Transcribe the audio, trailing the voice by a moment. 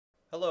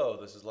Hello,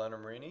 this is Leandro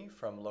Marini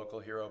from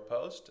Local Hero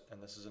Post,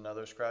 and this is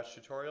another Scratch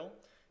tutorial.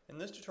 In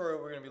this tutorial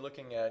we're going to be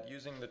looking at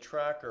using the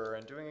tracker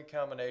and doing a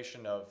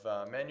combination of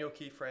manual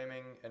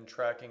keyframing and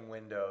tracking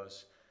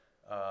windows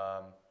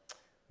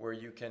where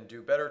you can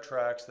do better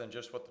tracks than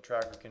just what the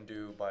tracker can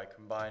do by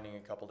combining a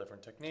couple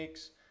different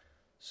techniques.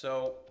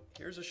 So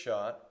here's a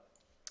shot.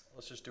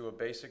 Let's just do a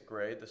basic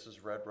grade. This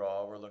is red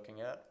raw we're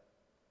looking at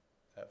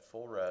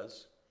full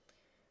res.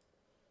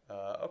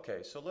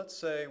 Okay, so let's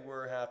say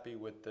we're happy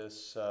with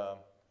this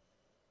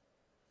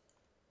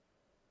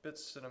bit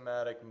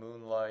cinematic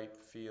moonlight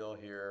feel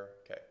here.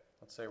 Okay,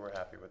 let's say we're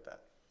happy with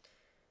that.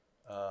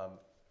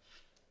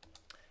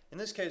 In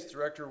this case, the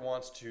director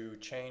wants to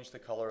change the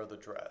color of the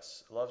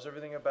dress. Loves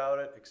everything about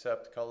it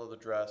except the color of the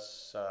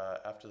dress.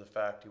 After the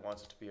fact, he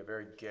wants it to be a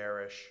very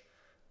garish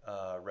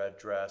red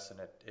dress, and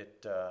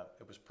it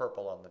was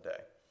purple on the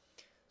day.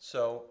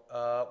 So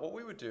what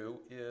we would do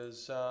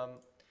is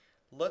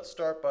let's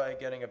start by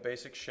getting a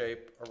basic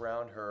shape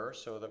around her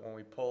so that when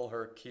we pull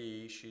her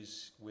key,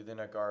 she's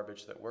within a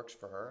garbage that works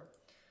for her.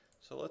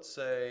 So let's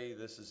say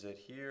this is it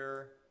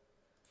here.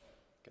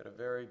 Get a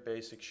very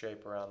basic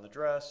shape around the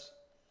dress.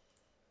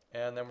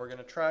 And then we're going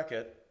to track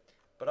it.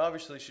 But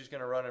obviously she's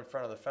going to run in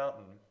front of the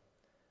fountain.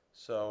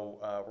 So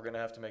we're going to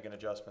have to make an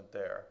adjustment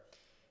there.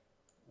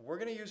 We're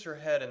going to use her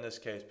head in this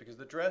case because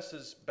the dress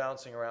is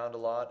bouncing around a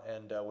lot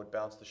and would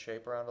bounce the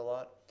shape around a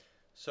lot.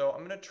 So I'm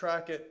going to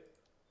track it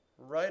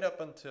right up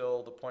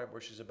until the point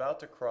where she's about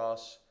to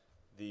cross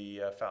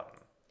the fountain.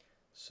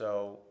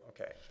 So,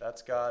 okay,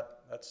 that's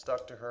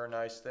stuck to her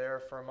nice there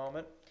for a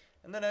moment.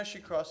 And then as she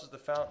crosses the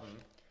fountain,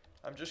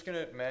 I'm just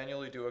going to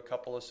manually do a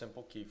couple of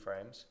simple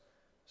keyframes.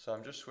 So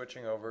I'm just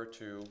switching over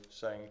to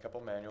setting a couple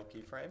manual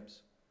keyframes.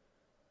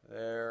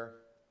 There.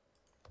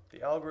 The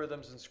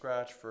algorithms in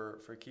Scratch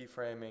for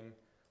keyframing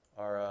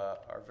are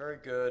very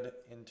good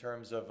in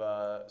terms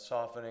of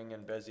softening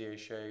and Bezier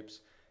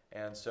shapes.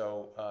 And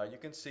so you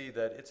can see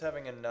that it's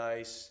having a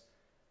nice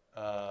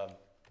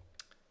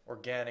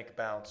organic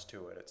bounce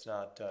to it. It's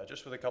not,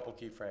 just with a couple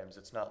keyframes,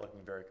 it's not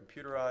looking very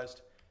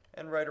computerized.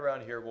 And right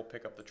around here we'll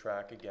pick up the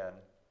track again.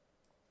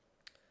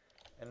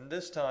 And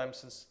this time,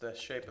 since the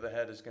shape of the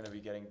head is going to be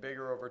getting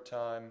bigger over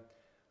time,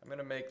 I'm going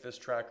to make this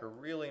tracker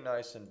really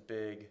nice and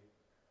big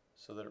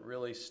so that it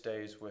really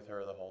stays with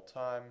her the whole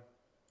time.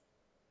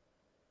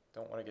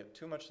 Don't want to get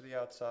too much to the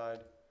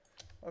outside.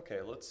 Okay,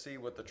 let's see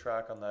what the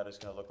track on that is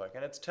going to look like.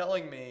 And it's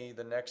telling me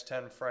the next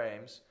 10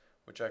 frames,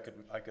 which I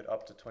could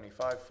up to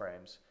 25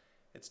 frames.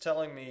 It's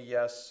telling me,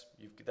 yes,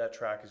 that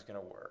track is going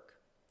to work.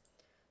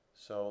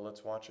 So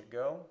let's watch it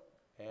go,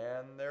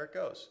 and there it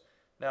goes.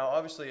 Now,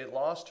 obviously, it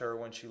lost her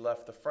when she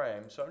left the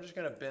frame, so I'm just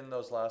going to bin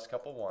those last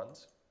couple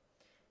ones.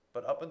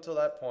 But up until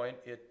that point,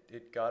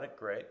 it got it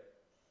great.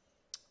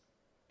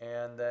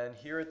 And then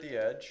here at the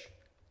edge,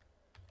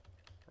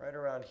 right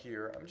around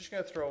here, I'm just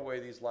going to throw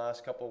away these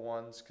last couple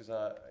ones because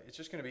it's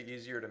just going to be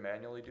easier to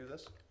manually do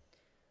this.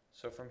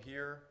 So from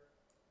here,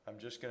 I'm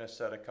just going to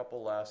set a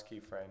couple last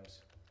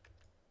keyframes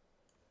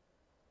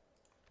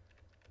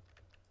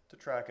to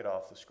track it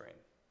off the screen.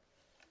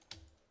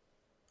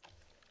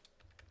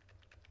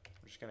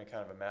 I'm just going to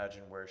kind of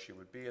imagine where she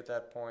would be at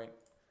that point.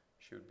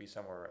 She would be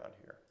somewhere around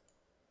here.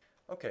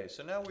 Okay,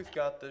 so now we've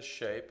got this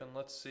shape, and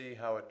let's see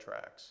how it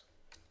tracks.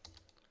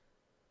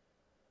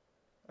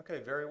 Okay,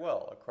 very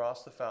well,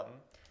 across the fountain.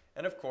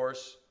 And of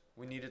course,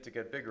 we need it to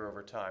get bigger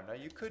over time. Now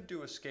you could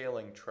do a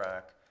scaling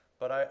track,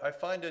 but I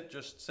find it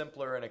just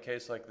simpler in a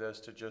case like this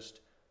to just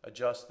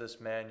adjust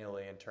this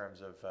manually in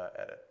terms of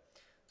edit.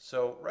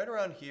 So right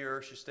around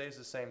here, she stays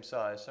the same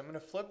size. So I'm going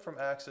to flip from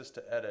axis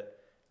to edit.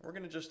 We're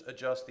going to just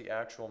adjust the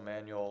actual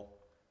manual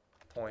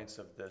points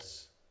of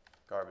this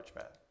garbage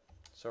mat.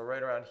 So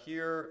right around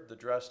here, the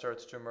dress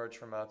starts to emerge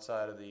from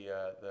outside of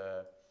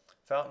the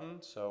fountain,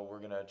 so we're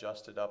going to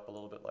adjust it up a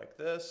little bit like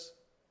this.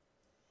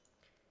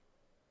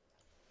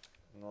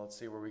 And let's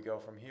see where we go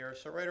from here.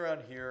 So right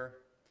around here,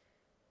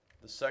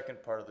 the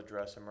second part of the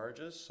dress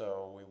emerges,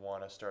 so we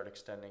want to start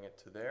extending it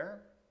to there.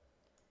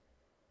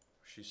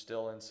 She's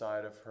still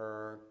inside of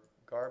her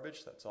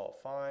garbage, that's all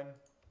fine.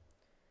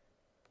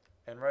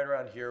 And right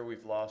around here,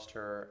 we've lost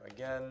her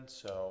again,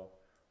 so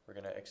we're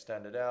going to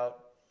extend it out.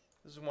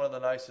 This is one of the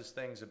nicest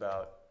things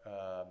about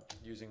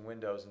using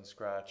windows in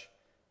Scratch,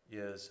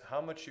 is how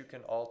much you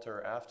can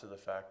alter after the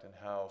fact and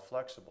how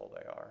flexible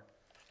they are.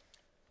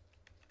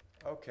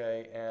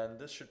 Okay, and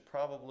this should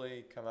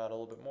probably come out a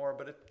little bit more,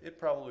 but it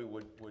probably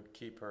would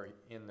keep her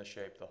in the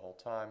shape the whole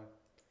time.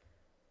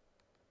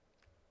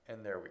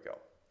 And there we go.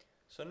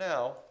 So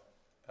now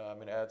I'm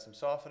going to add some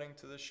softening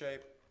to this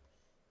shape.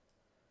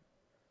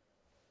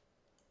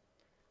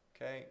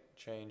 Okay,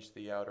 change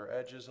the outer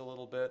edges a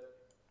little bit.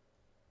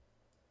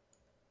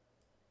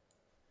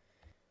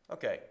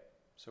 Okay.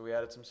 So we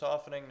added some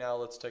softening. Now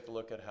let's take a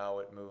look at how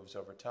it moves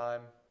over time.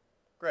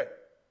 Great.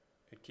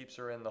 It keeps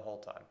her in the whole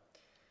time.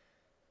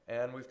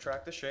 And we've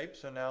tracked the shape,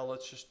 so now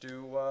let's just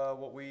do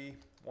what we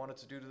wanted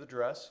to do to the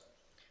dress.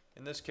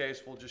 In this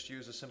case, we'll just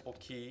use a simple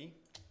key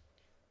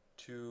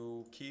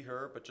to key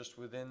her, but just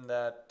within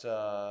that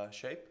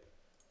shape.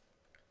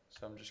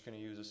 So I'm just going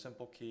to use a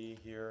simple key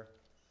here.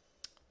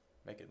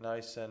 Make it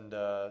nice and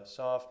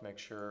soft. Make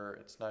sure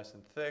it's nice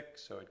and thick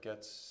so it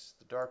gets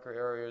the darker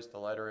areas, the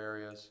lighter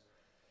areas.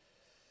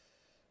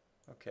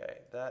 Okay,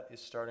 that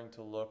is starting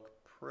to look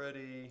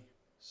pretty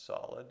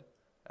solid.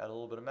 Add a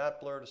little bit of matte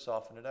blur to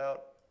soften it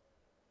out.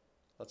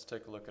 Let's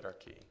take a look at our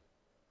key.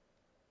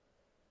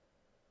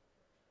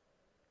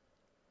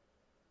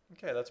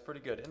 Okay, that's pretty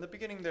good. In the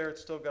beginning there,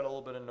 it's still got a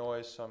little bit of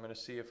noise, so I'm going to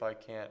see if I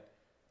can't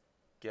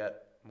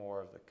get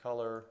more of the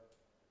color,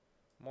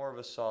 more of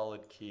a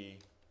solid key.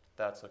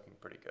 That's looking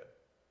pretty good.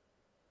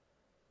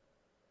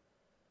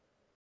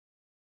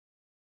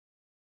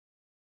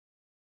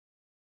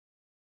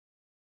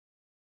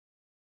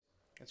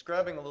 It's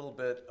grabbing a little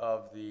bit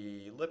of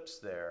the lips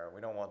there.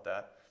 We don't want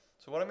that.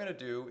 So what I'm going to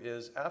do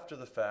is, after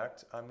the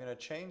fact, I'm going to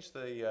change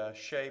the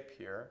shape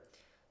here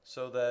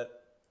so that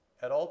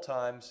at all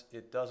times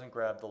it doesn't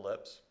grab the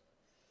lips.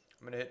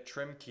 I'm going to hit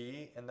Trim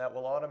key, and that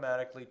will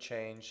automatically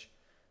change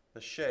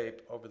the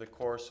shape over the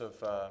course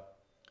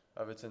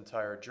of its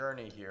entire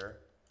journey here,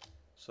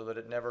 so that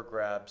it never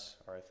grabs,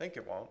 or I think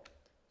it won't,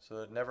 so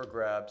that it never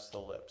grabs the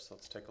lips.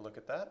 Let's take a look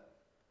at that.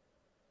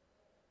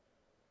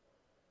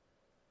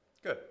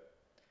 Good.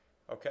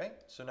 Okay,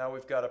 so now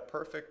we've got a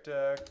perfect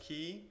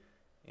key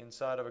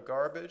inside of a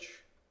garbage.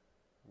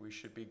 We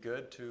should be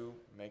good to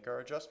make our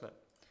adjustment.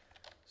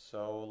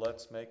 So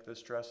let's make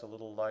this dress a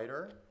little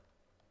lighter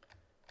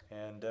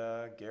and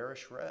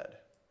garish red.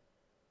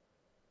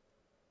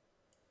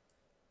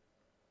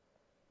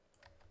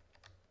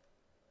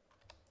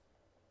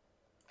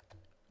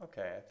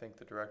 Okay, I think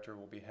the director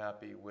will be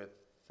happy with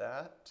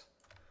that.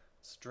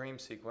 It's a dream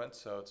sequence,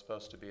 so it's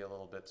supposed to be a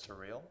little bit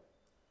surreal.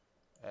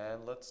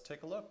 And let's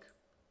take a look.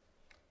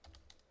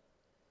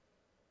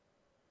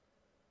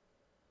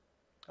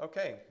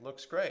 Okay,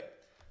 looks great.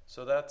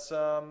 So that's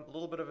a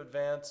little bit of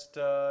advanced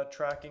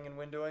tracking and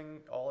windowing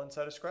all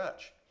inside of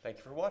Scratch. Thank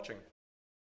you for watching.